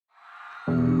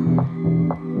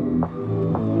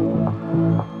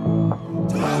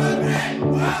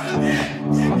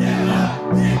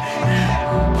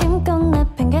힘껏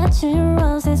내팽개친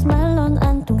roses 말론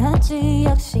안 통하지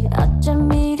역시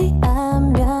어쩜 이리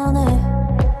안 변해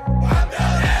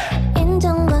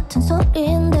인정 같은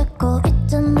소리인데 꼭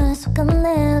이쯤에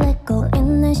속았네 내고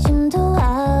있는 심도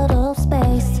out of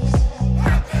space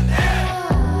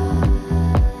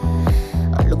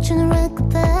얼룩주는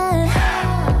record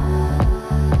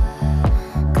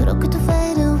그렇게도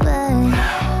fade away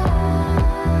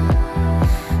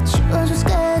지워줘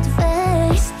scared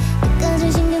face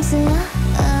끝까지 신경 쓰여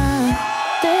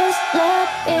This love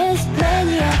is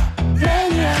maniac,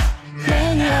 maniac,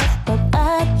 maniac But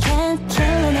I can't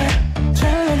killin it,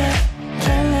 killin it,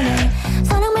 killin it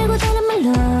사랑 말고 다른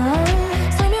말로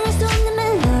설명할 수 없는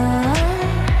멜로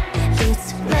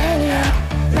It's maniac,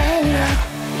 maniac,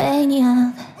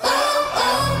 maniac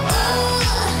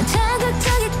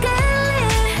자극적이 끌림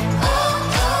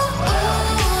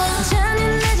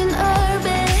잔인해진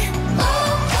orbit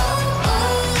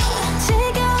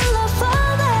지겨운 love for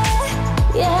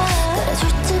me yeah. 그래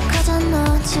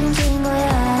솔직하잖아 짐진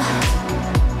거야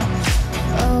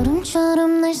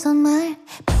얼음처럼 날 선말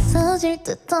부서질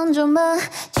듯 던져봐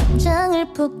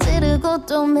심장을 푹 찌르고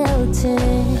또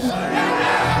melting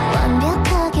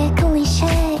완벽하게 클리셰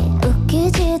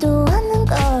웃기지도 않는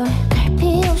걸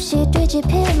갈피 없이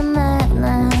뒤집히는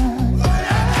만나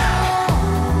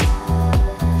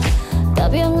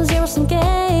답이 없는 zero sum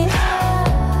game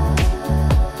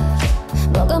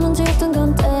뭐가 문제였던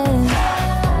건데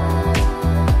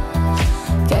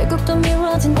결국 또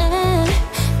미뤄진 애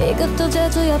이것도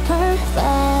제주야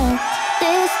perfect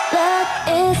This love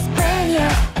is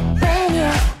maniac,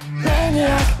 maniac,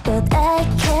 maniac But I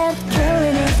can't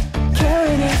killin it,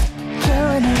 killin it,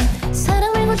 killin it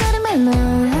사랑 말고 다른 말로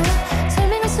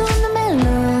설명할 수 없는 멜로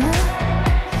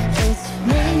It's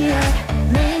maniac,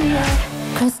 maniac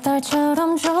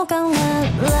크리스탈처럼 조각난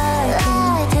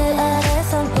light 그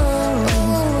아래선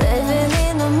Living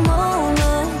in the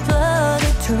moment,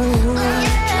 bloody true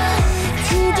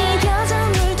드디어 저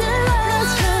물들어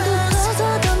결국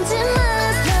벗어던지만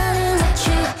나는 what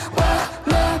you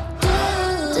wanna do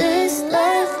This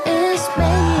life is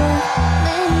maniac,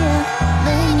 maniac,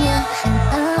 maniac And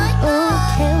I'm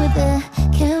okay with it,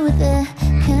 okay with it,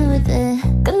 okay with it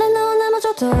근데 너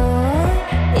남아줘도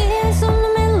이해할 수 없는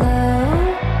멜로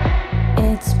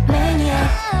It's maniac,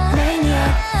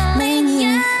 maniac,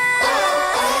 maniac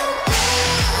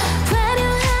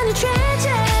화려한 이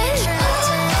treasure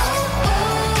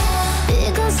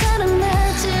이건 사람의